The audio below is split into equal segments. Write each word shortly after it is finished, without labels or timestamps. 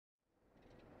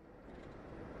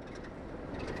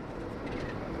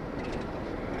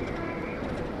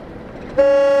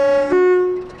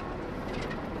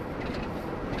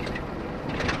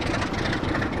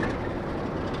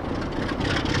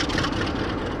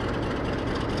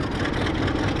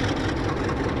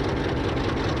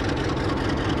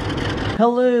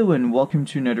Hello and welcome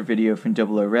to another video from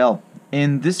oorail.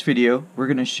 In this video we're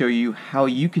going to show you how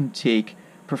you can take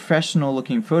professional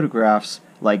looking photographs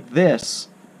like this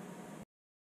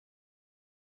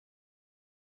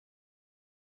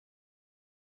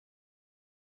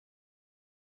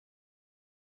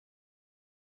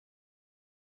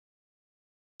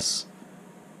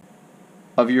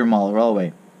of your model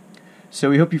railway. So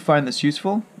we hope you find this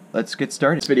useful. Let's get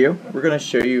started. In this video we're going to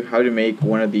show you how to make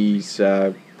one of these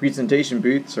presentation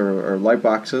booths or light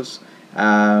boxes.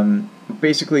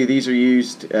 Basically these are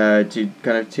used to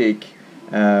kind of take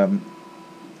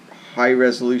high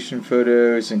resolution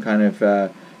photos and kind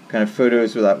of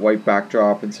photos with that white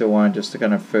backdrop and so on, just to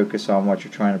kind of focus on what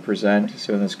you're trying to present.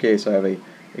 So in this case I have a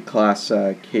class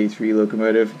K3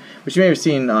 locomotive, which you may have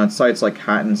seen on sites like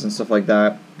Hatton's and stuff like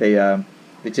that.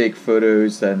 They take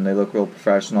photos and they look real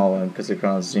professional because they're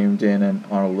kind of zoomed in and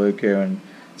on a loco, and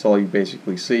it's all you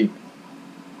basically see.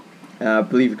 I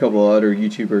believe a couple of other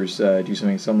YouTubers do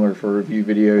something similar for review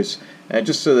videos,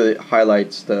 just so that it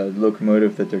highlights the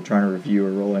locomotive that they're trying to review or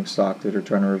rolling stock that they're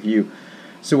trying to review.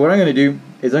 So what I'm going to do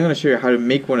is I'm going to show you how to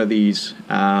make one of these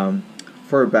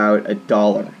for about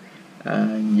 $1.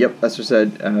 Yep, that's what I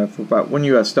said, for about $1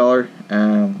 US.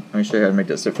 Let me show you how to make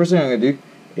this. So first thing I'm going to do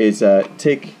is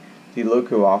take the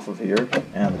loco off of here,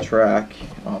 and the track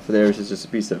off of there. This is just a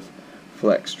piece of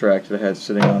flex track that I had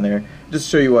sitting on there, just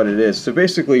to show you what it is. So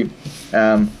basically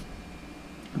the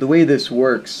way this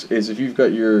works is if you've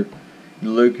got your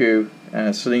loco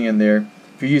sitting in there,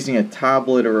 if you're using a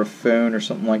tablet or a phone or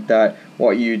something like that,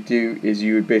 what you would do is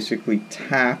you would basically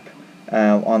tap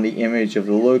on the image of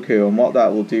the loco, and what that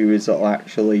will do is it'll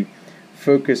actually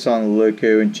focus on the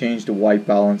loco and change the white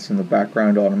balance in the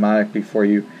background automatically for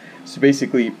you. So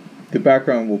basically the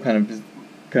background will kind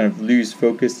of lose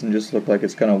focus and just look like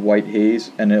it's kind of white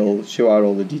haze, and it'll show out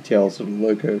all the details of the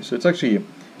loco. So it's actually a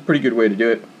pretty good way to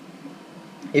do it.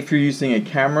 If you're using a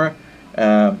camera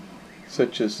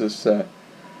such as this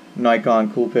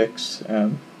Nikon Coolpix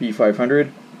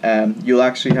B500, you'll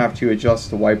actually have to adjust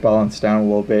the white balance down a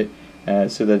little bit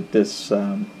so that this,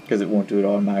 because it won't do it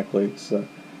automatically, it's an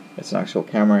actual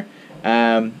camera.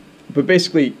 But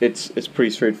basically it's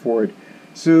pretty straightforward.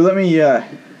 So let me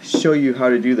show you how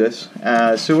to do this.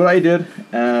 So what I did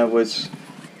was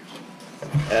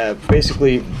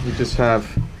basically we just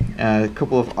have a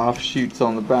couple of offshoots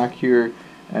on the back here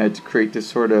to create this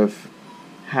sort of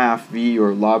half V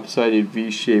or lopsided V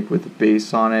shape with a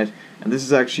base on it, and this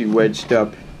is actually wedged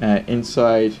up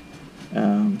inside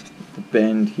the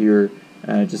bend here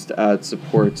just to add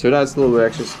support. So it adds a little bit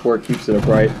extra support, keeps it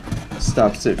upright,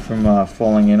 stops it from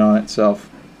falling in on itself.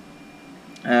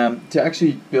 To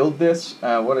actually build this,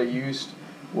 what I used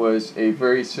was a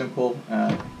very simple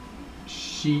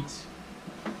sheet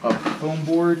of foam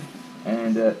board,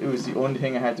 and it was the only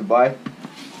thing I had to buy.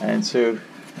 And so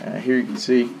here you can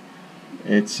see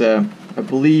it's I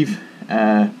believe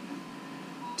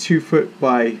 2 foot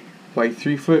by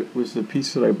 3 foot was the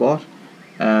piece that I bought.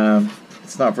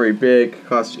 It's not very big, it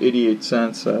cost 88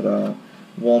 cents at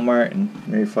Walmart, and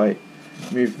maybe if I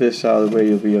move this out of the way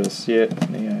you'll be able to see it.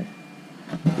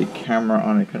 The camera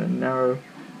on it kind of narrow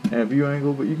view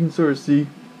angle, but you can sort of see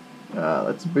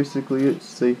that's basically it.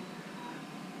 It's a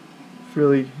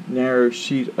fairly narrow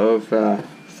sheet of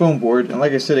foam board, and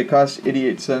like I said, it costs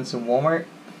 88 cents in Walmart.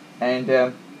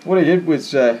 And what I did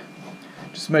was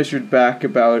just measured back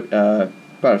about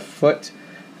a foot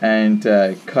and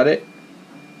cut it.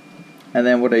 And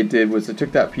then what I did was I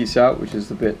took that piece out, which is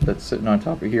the bit that's sitting on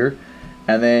top of here,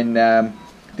 and then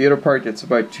the other part that's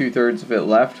about 2/3 of it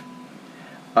left,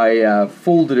 I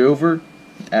folded over,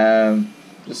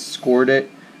 just scored it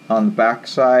on the back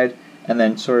side, and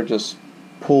then sort of just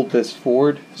pulled this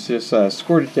forward. So just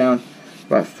scored it down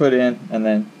about a foot in, and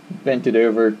then bent it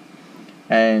over,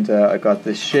 and I got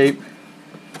this shape.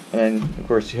 And of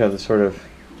course you have the sort of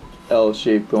L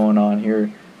shape going on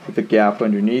here with the gap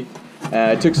underneath.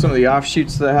 I took some of the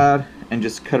offshoots that I had and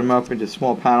just cut them up into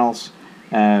small panels.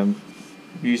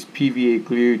 Used PVA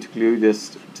glue to glue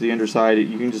this to the underside.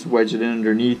 You can just wedge it in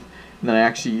underneath, and then I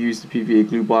actually used the PVA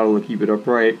glue bottle to keep it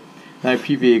upright. Then I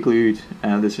PVA glued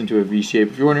this into a V shape.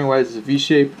 If you're wondering why it's a V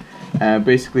shape,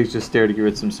 basically it's just there to give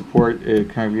it some support. It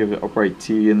kind of give it an upright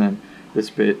T, and then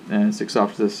this bit sticks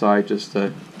off to the side just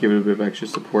to give it a bit of extra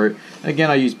support. And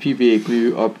again, I use PVA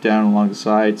glue up, down, along the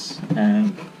sides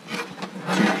and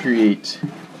to create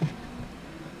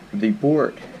the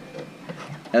board.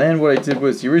 And then what I did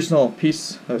was the original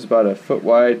piece that was about a foot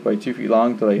wide by 2 feet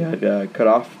long that I had cut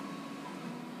off,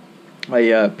 I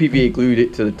PVA glued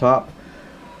it to the top.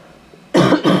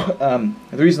 The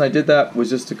reason I did that was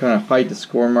just to kind of hide the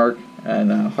score mark and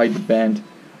hide the bend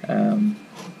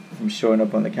from showing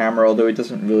up on the camera, although it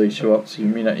doesn't really show up, so you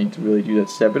may not need to really do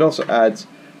that step. It also adds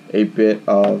a bit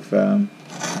of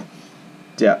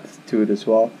depth to it as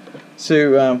well.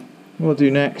 So what we'll do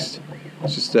next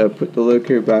is just put the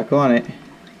loco back on it,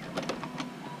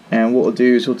 and what we'll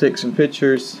do is we'll take some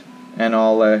pictures, and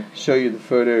I'll show you the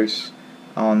photos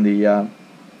on the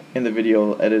in the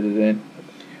video edited in.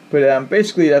 But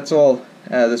basically that's all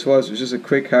this was. It was just a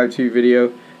quick how-to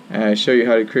video. Show you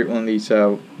how to create one of these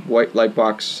white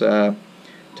lightbox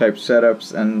type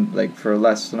setups, and like for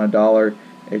less than $1,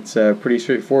 it's pretty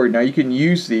straightforward. Now you can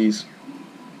use these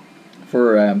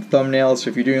for thumbnails. So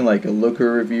if you're doing like a loco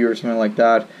review or something like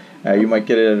that, you might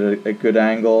get it at a good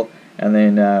angle, and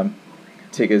then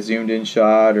take a zoomed in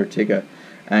shot or take a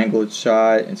angled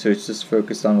shot, and so it's just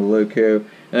focused on the loco,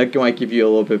 and that might give you a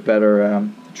little bit better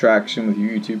traction with your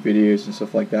YouTube videos and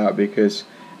stuff like that, because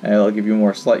it'll give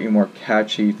you slightly more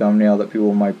catchy thumbnail that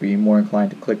people might be more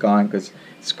inclined to click on, because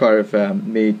it's kind of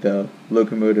made the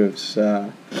locomotive's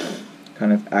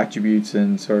kind of attributes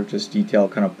and sort of just detail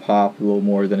kind of pop a little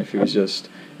more than if it was just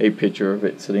a picture of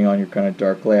it sitting on your kind of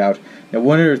dark layout. Now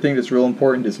one other thing that's real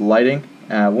important is lighting.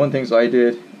 One of the things I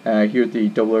did here at the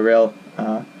double rail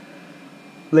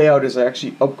layout is I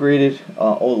actually upgraded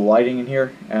all the lighting in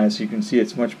here, so you can see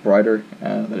it's much brighter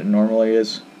than it normally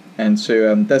is. And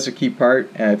so that's a key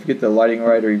part. If you get the lighting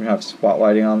right, or even have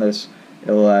spotlighting on this,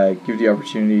 it'll give you the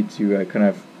opportunity to kind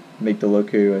of make the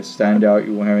loco stand out.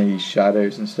 You won't have any of these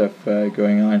shadows and stuff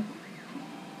going on.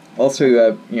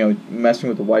 Also, you know, messing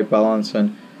with the white balance,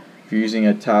 and if you're using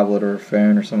a tablet or a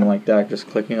phone or something like that, just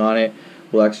clicking on it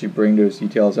will actually bring those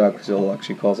details out, because it'll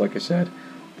actually cause, like I said,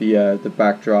 the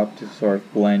backdrop to sort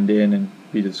of blend in and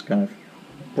be this kind of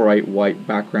bright white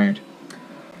background.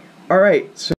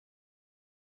 Alright, so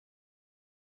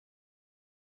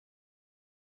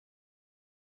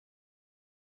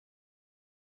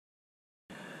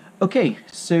okay,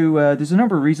 so there's a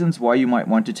number of reasons why you might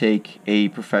want to take a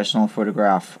professional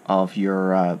photograph of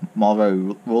your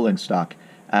Malvo rolling stock.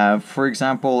 For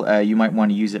example, you might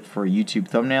want to use it for YouTube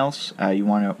thumbnails. You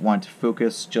want to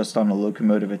focus just on the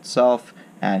locomotive itself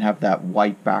and have that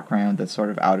white background that's sort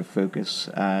of out of focus,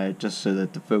 just so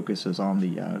that the focus is on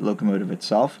the locomotive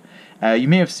itself. You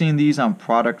may have seen these on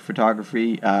product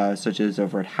photography, such as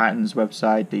over at Hatton's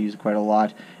website. They use it quite a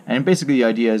lot. And basically the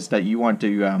idea is that you want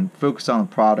to focus on the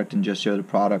product and just show the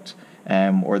product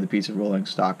or the piece of rolling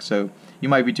stock. So you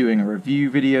might be doing a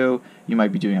review video, you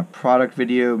might be doing a product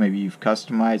video, maybe you've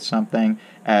customized something,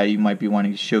 you might be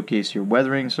wanting to showcase your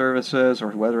weathering services or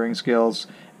weathering skills.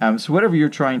 So whatever you're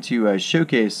trying to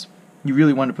showcase, you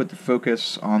really want to put the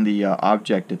focus on the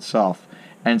object itself.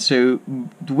 And so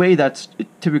the way that's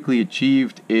typically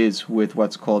achieved is with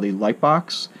what's called a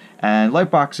lightbox. And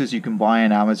lightboxes you can buy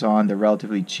on Amazon. They're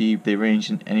relatively cheap. They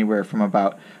range anywhere from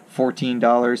about $14,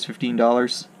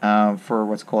 $15 for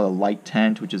what's called a light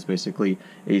tent, which is basically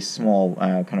a small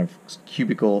kind of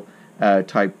cubicle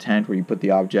type tent where you put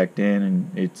the object in,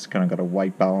 and it's kind of got a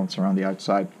white balance around the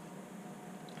outside.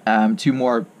 Two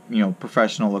more,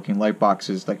 professional looking light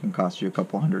boxes that can cost you a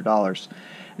couple $100.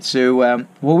 So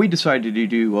what we decided to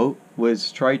do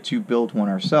was try to build one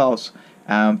ourselves,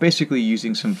 basically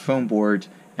using some foam board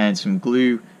and some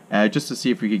glue, just to see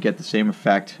if we could get the same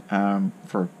effect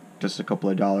for just a couple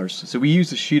of dollars. So we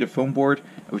used a sheet of foam board,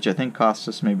 which I think cost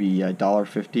us maybe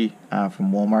 $1.50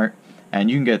 from Walmart, and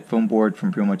you can get foam board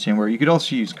from pretty much anywhere. You could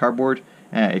also use cardboard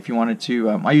if you wanted to.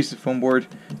 I used the foam board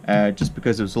just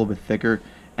because it was a little bit thicker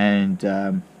and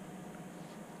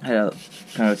had a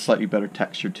kind of slightly better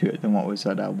texture to it than what was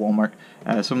at Walmart.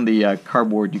 Some of the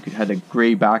cardboard had a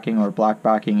gray backing or black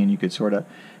backing, and you could sort of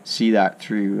see that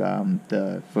through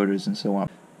the photos and so on.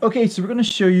 Okay, so we're going to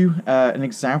show you an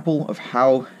example of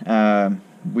how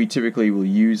we typically will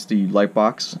use the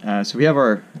lightbox. So we have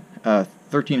our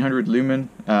 1300 lumen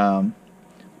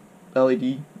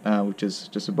LED, which is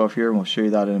just above here, and we'll show you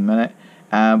that in a minute.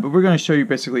 But we're going to show you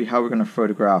basically how we're going to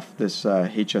photograph this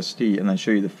HSD, and then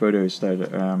show you the photos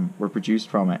that were produced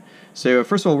from it. So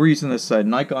first of all, we're using this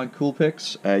Nikon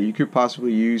Coolpix. You could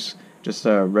possibly use just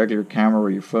a regular camera or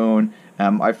your phone.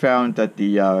 I found that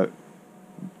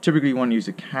typically you want to use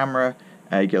a camera,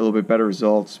 you get a little bit better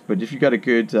results. But if you got a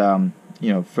good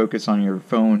focus on your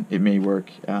phone, it may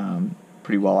work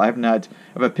pretty well. I have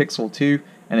a Pixel 2,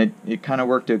 and it kind of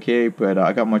worked okay, but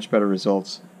I got much better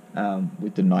results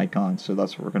with the Nikon, so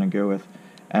that's what we're going to go with.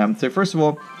 So first of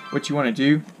all, what you want to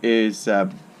do is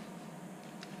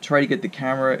try to get the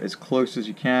camera as close as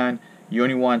you can. You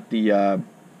only want the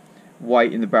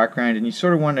white in the background, and you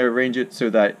sort of want to arrange it so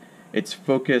that it's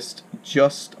focused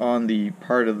just on the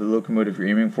part of the locomotive you're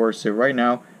aiming for. So right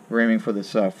now we're aiming for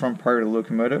this front part of the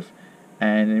locomotive,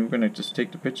 and then we're going to just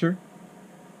take the picture.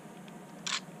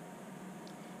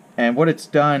 And what it's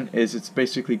done is it's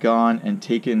basically gone and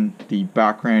taken the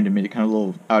background and made it kind of a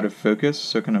little out of focus,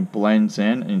 so it kind of blends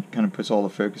in and kind of puts all the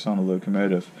focus on the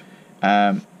locomotive.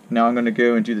 Now I'm going to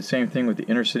go and do the same thing with the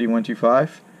Intercity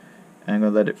 125. And I'm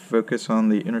going to let it focus on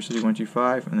the Intercity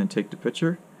 125 and then take the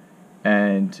picture,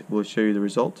 and we'll show you the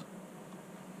result.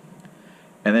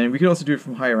 And then we can also do it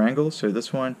from higher angles. So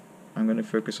this one, I'm going to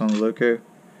focus on the loco,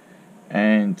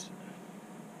 and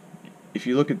if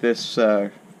you look at this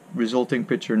resulting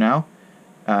picture now,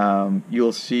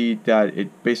 you'll see that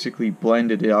it basically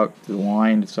blended out the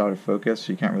line. It's out of focus,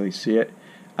 so you can't really see it,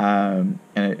 and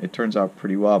it turns out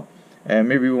pretty well. And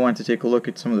maybe we want to take a look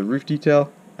at some of the roof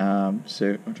detail.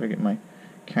 So I'm trying to get my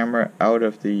camera out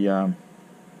of the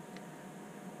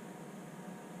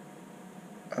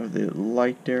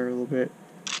light there a little bit,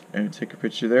 and take a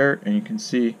picture there, and you can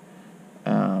see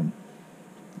you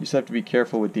just have to be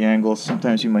careful with the angles.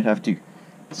 Sometimes you might have to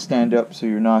stand up so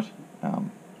you're not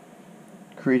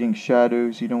creating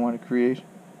shadows you don't want to create.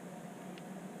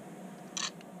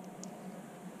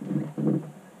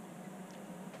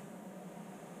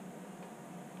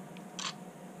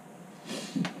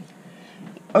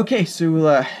 Okay, so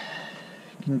you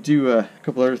can do a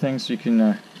couple other things. So you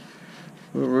can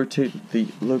we'll rotate the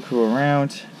loco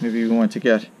around. Maybe we want to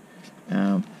get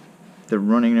the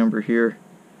running number here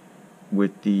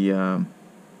with the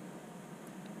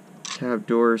cab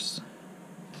doors.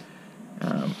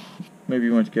 Maybe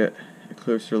you want to get a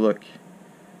closer look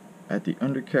at the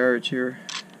undercarriage here,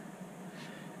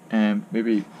 and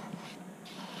maybe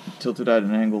tilt it at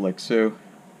an angle like so.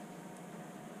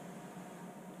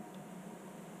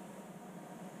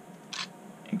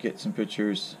 And get some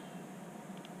pictures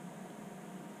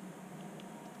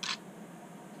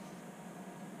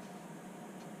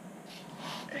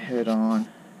head on.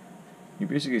 You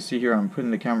basically see here I'm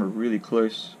putting the camera really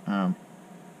close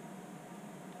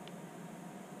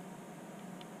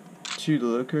to the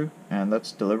loco, and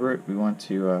that's deliberate. We want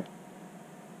to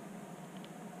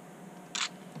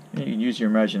you can use your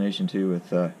imagination too with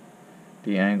the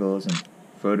angles and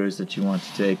photos that you want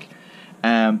to take.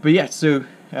 But yeah, so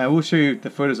we'll show you the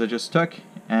photos I just took,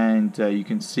 and you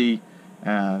can see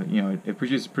it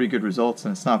produces pretty good results,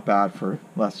 and it's not bad for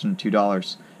less than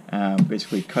 $2.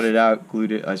 Basically cut it out,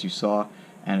 glued it as you saw,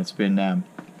 and it's been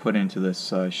put into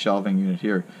this shelving unit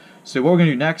here. So what we're going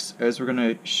to do next is we're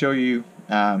going to show you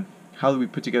how we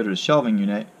put together the shelving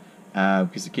unit,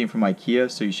 because it came from IKEA,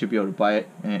 so you should be able to buy it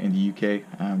in the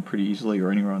UK pretty easily,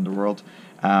 or anywhere in the world.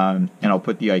 And I'll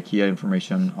put the IKEA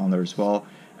information on there as well,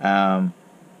 and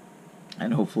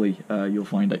hopefully you'll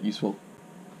find that useful.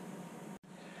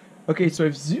 Okay, so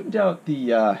I've zoomed out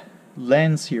the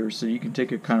lens here so you can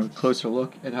take a kind of closer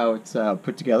look at how it's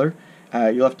put together.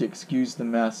 You'll have to excuse the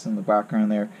mess in the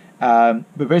background there,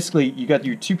 but basically you got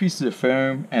your two pieces of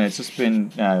foam, and it's just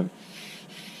been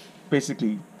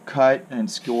basically cut and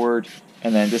scored,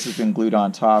 and then this has been glued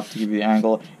on top to give you the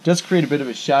angle. It does create a bit of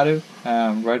a shadow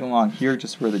right along here,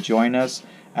 just where the join is.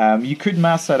 You could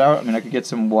mask that out. I mean, I could get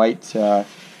some white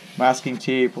masking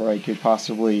tape, or I could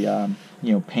possibly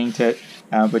paint it.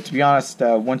 But to be honest,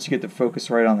 once you get the focus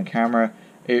right on the camera,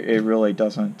 it really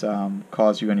doesn't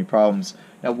cause you any problems.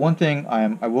 Now, one thing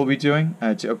I will be doing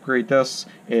to upgrade this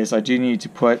is I do need to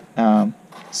put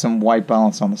some white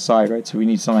balance on the side, right? So we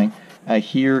need something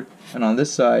here and on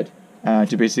this side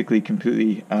to basically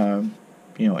completely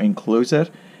enclose it.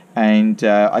 And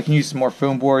I can use some more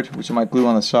foam board, which I might glue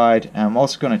on the side. I'm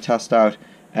also going to test out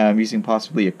using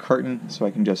possibly a curtain, so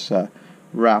I can just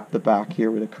wrap the back here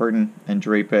with a curtain and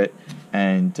drape it,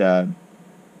 and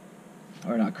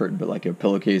or not curtain, but like a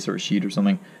pillowcase or a sheet or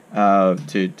something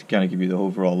to kind of give you the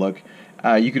overall look.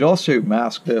 You could also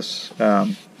mask this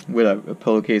with a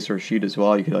pillowcase or a sheet as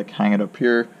well. You could like hang it up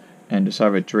here and just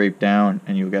have it draped down,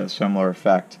 and you'll get a similar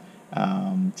effect.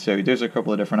 So there's a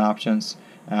couple of different options,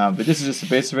 but this is just the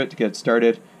base of it to get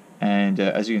started, and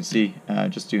as you can see,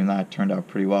 just doing that turned out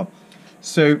pretty well.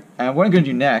 So what I'm going to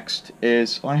do next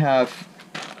is I have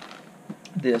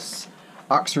this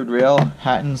Oxford Rail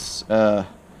Hatton's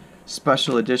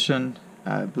special edition.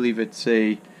 I believe it's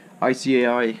a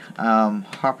ICAI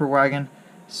hopper wagon.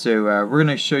 So we're going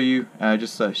to show you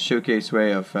just a showcase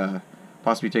way of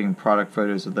possibly taking product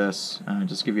photos of this,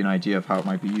 just give you an idea of how it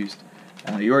might be used.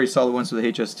 You already saw the ones with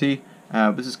the HST,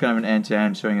 but this is kind of an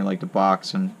end-to-end showing you like the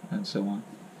box and so on.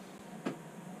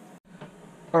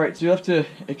 Alright, so you'll have to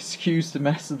excuse the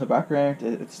mess in the background.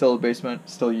 It's still a basement,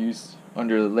 still used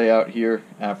under the layout here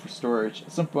for storage.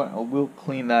 At some point I will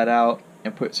clean that out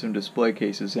and put some display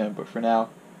cases in, but for now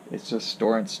it's just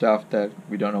storing stuff that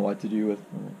we don't know what to do with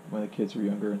when the kids were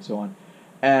younger and so on.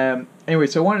 Anyway,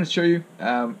 so I wanted to show you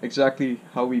exactly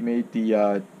how we made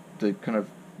the kind of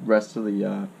rest of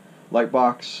the light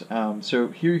box. So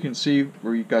here you can see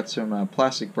where you got some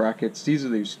plastic brackets. These are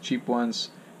these cheap ones.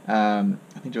 I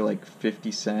think they're like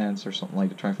 50 cents or something like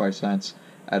that, 25 cents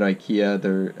at IKEA.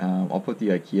 They're I'll put the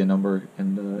IKEA number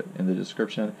in the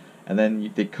description. And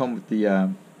then they come with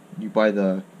the you buy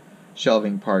the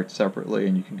shelving part separately,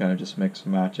 and you can kind of just mix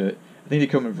and match it. I think they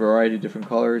come in a variety of different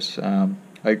colors.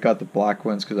 I got the black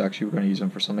ones because actually we're going to use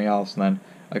them for something else, and then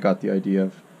I got the idea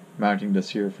of mounting this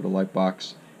here for the light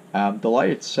box. The light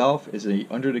itself is a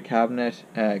under the cabinet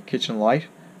kitchen light.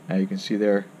 You can see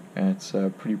there, and it's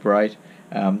pretty bright.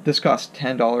 This costs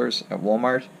 $10 at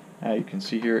Walmart. You can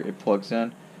see here it plugs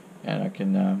in, and I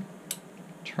can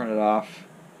turn it off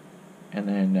and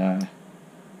then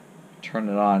turn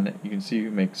it on. You can see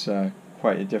it makes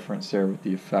quite a difference there with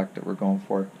the effect that we're going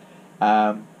for.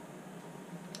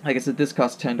 Like I said, this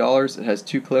costs $10. It has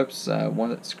two clips, one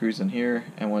that screws in here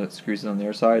and one that screws in on the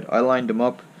other side. I lined them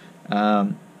up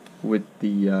with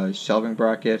the shelving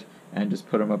bracket and just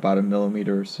put them about 1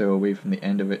 millimeter or so away from the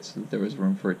end of it so that there was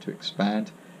room for it to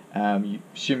expand. You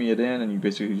shimmy it in and you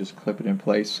basically just clip it in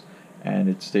place and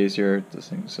it stays here. This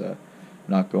thing's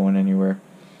not going anywhere.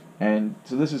 And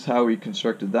so this is how we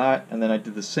constructed that, and then I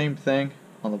did the same thing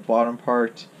on the bottom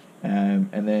part,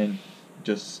 and then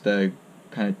just kind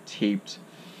of taped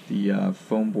the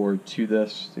foam board to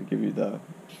this to give you the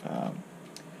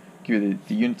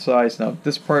unit size. Now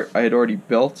this part I had already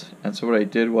built, and so what I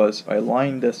did was I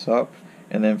lined this up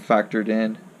and then factored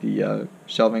in the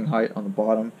shelving height on the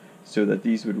bottom so that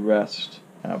these would rest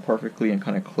perfectly and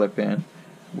kind of clip in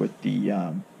with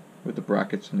the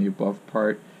brackets from the above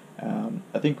part.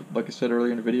 I think, like I said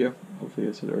earlier in the video, hopefully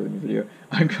I said earlier in the video,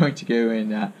 I'm going to go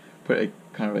and put a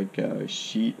kind of like a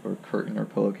sheet or curtain or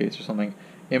pillowcase or something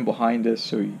in behind this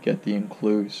so you get the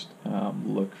enclosed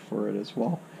look for it as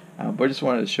well. But I just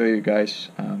wanted to show you guys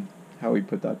how we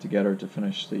put that together to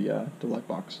finish the light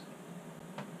box.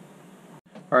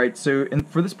 Alright, so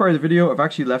for this part of the video, I've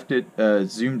actually left it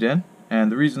zoomed in,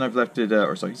 and the reason I've left it,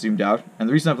 zoomed out, and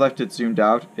the reason I've left it zoomed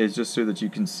out is just so that you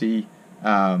can see,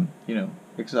 you know,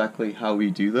 exactly how we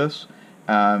do this,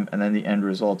 and then the end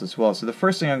result as well. So the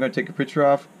first thing I'm going to take a picture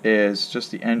of is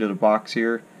just the end of the box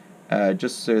here,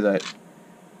 just so that,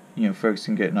 you know, folks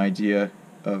can get an idea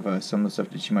of some of the stuff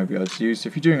that you might be able to use. So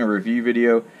if you're doing a review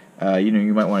video, you know,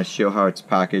 you might want to show how it's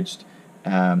packaged.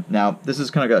 Now this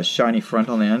has kind of got a shiny front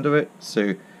on the end of it,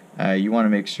 so you want to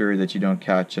make sure that you don't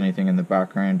catch anything in the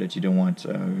background that you don't want,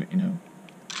 you know,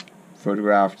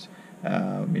 photographed,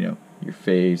 you know, your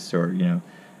face or, you know,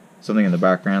 something in the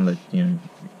background that, you know,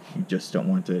 you just don't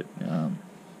want it.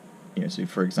 You know, so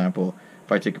for example,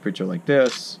 if I take a picture like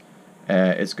this,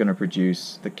 it's going to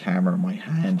produce the camera, my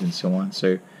hand, and so on.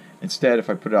 So instead,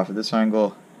 if I put it off at this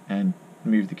angle and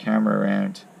move the camera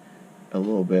around a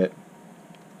little bit,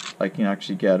 I can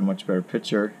actually get a much better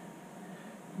picture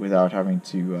without having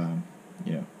to,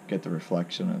 you know, get the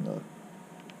reflection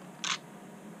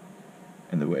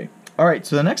in the way. Alright,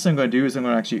 so the next thing I'm going to do is I'm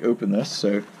going to actually open this.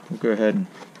 So we'll go ahead and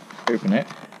open it.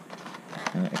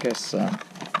 And I guess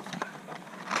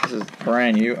this is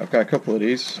brand new. I've got a couple of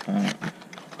these.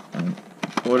 And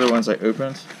all the ones I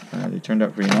opened, they turned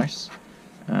out pretty nice.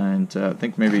 And I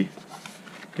think maybe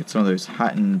get some of those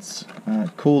Hatton's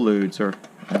cool loads or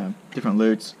different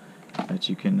loads that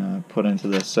you can put into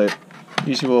this. So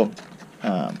usual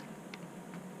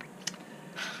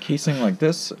casing like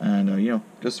this, and you know,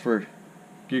 just for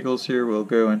giggles here, we'll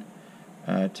go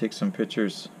and take some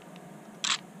pictures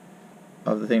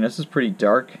of the thing. This is pretty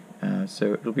dark,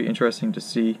 so it'll be interesting to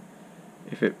see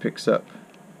if it picks up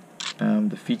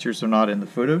the features or not in the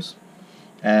photos.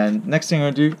 And next thing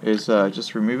I'm going to do is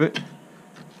just remove it,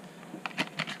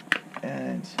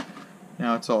 and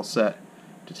now it's all set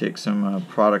to take some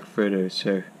product photos.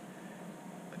 So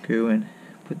go and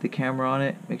put the camera on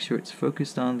it, make sure it's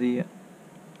focused on the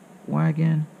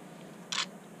wagon,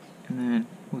 and then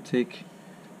we'll take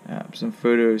some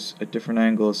photos at different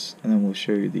angles, and then we'll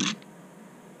show you the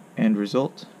end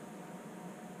result.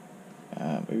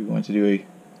 Maybe we want to do a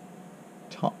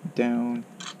top-down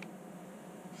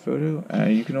photo.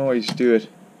 You can always do it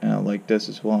like this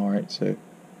as well, right? So,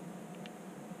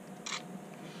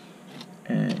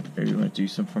 and maybe we want to do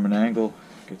some from an angle,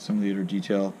 get some of the other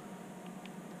detail.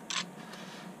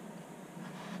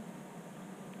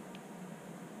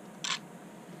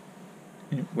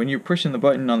 And when you're pushing the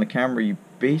button on the camera, you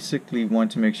basically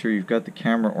want to make sure you've got the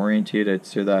camera orientated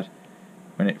so that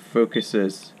when it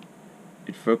focuses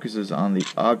on the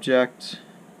object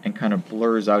and kind of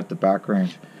blurs out the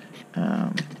background.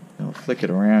 I'll flick it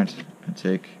around and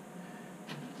take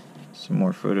some some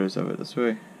more photos of it this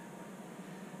way.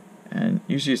 And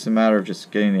usually it's a matter of just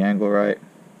getting the angle right.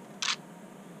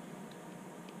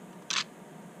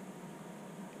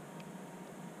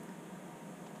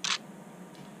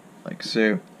 Like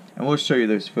so. And we'll show you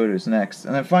those photos next.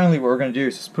 And then finally what we're going to do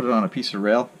is just put it on a piece of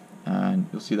rail, and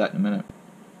you'll see that in a minute.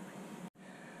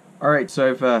 Alright,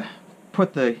 so I've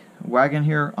put the wagon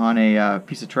here on a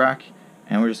piece of track,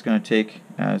 and we're just going to take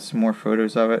some more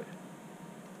photos of it.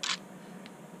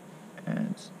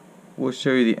 And we'll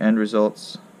show you the end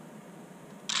results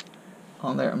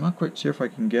on there. I'm not quite sure if I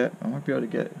can get, I might be able to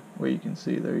get where you can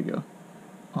see, there you go,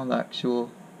 on the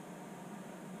actual,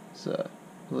 it's a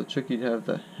little tricky to have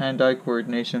the hand-eye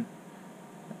coordination.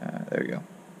 There you go.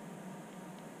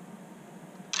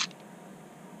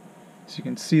 So you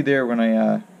can see there when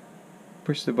I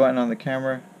push the button on the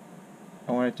camera,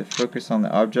 I want it to focus on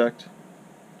the object.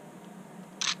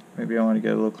 Maybe I want to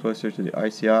get a little closer to the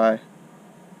ICI.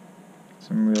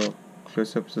 Some real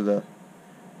close-ups of the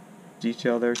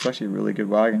detail there. It's actually a really good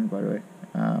wagon, by the way.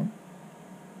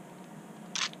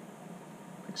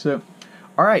 Like so.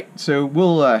 Alright, so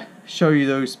we'll show you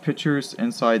those pictures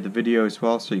inside the video as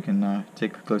well, so you can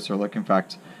take a closer look. In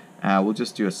fact, we'll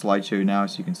just do a slideshow now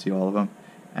so you can see all of them,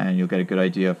 and you'll get a good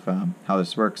idea of how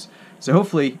this works. So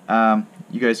hopefully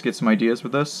you guys get some ideas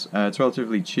with this. It's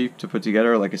relatively cheap to put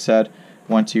together. Like I said,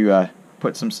 want to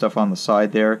put some stuff on the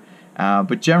side there.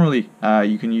 But generally,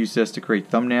 you can use this to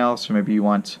create thumbnails. So maybe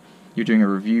you're doing a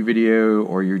review video,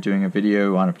 or you're doing a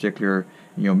video on a particular,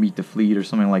 meet the fleet or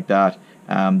something like that.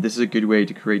 This is a good way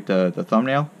to create the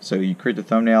thumbnail. So you create the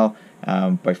thumbnail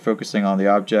by focusing on the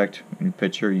object in the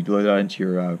picture. You load that into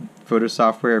your photo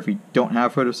software. If you don't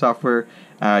have photo software,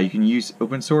 you can use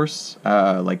open source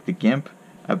like the GIMP.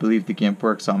 I believe the GIMP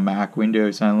works on Mac,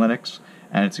 Windows, and Linux,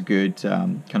 and it's a good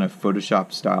kind of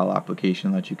Photoshop style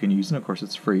application that you can use, and of course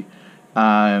it's free.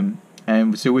 And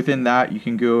so within that, you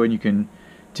can go and you can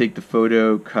take the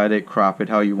photo, cut it, crop it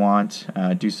how you want,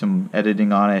 do some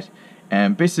editing on it,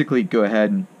 and basically go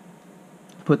ahead and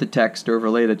put the text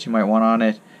overlay that you might want on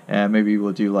it. And maybe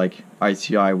we'll do like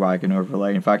ICI wagon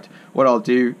overlay. In fact, what I'll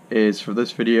do is for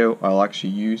this video, I'll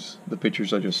actually use the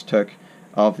pictures I just took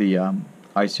of the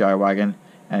ICI wagon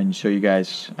and show you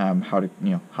guys how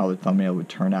the thumbnail would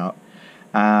turn out.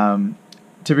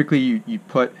 Typically, you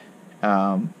put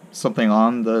something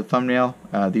on the thumbnail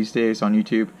these days on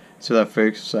YouTube, so that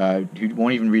folks who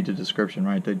won't even read the description,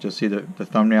 right? They just see the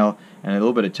thumbnail and a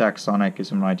little bit of text on it, gives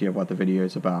them an idea of what the video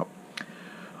is about.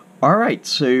 Alright,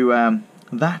 so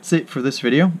that's it for this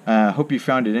video. Hope you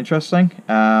found it interesting.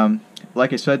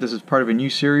 Like I said, this is part of a new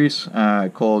series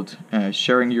called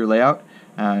Sharing Your Layout.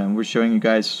 We're showing you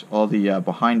guys all the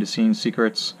behind the scenes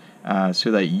secrets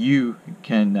so that you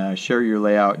can share your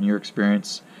layout and your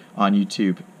experience on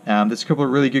YouTube. There's a couple of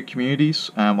really good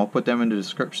communities. I'll put them in the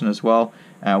description as well,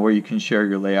 where you can share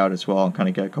your layout as well and kind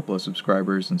of get a couple of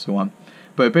subscribers and so on.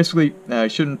 But basically,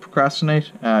 shouldn't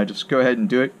procrastinate. Just go ahead and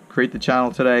do it. Create the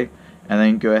channel today, and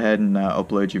then go ahead and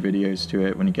upload your videos to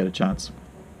it when you get a chance.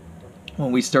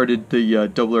 When we started the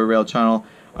Double Rail channel,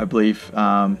 I believe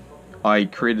I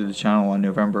created the channel on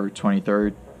November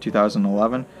 23rd,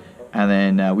 2011, and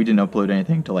then we didn't upload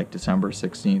anything till like December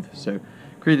 16th. So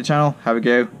create the channel, have a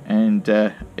go, and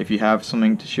if you have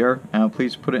something to share,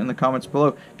 please put it in the comments below.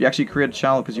 If you actually create a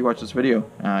channel because you watch this video,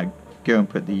 go and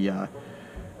put the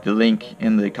link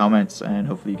in the comments, and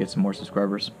hopefully you get some more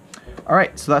subscribers.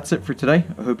 Alright, so that's it for today.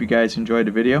 I hope you guys enjoyed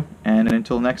the video, and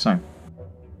until next time.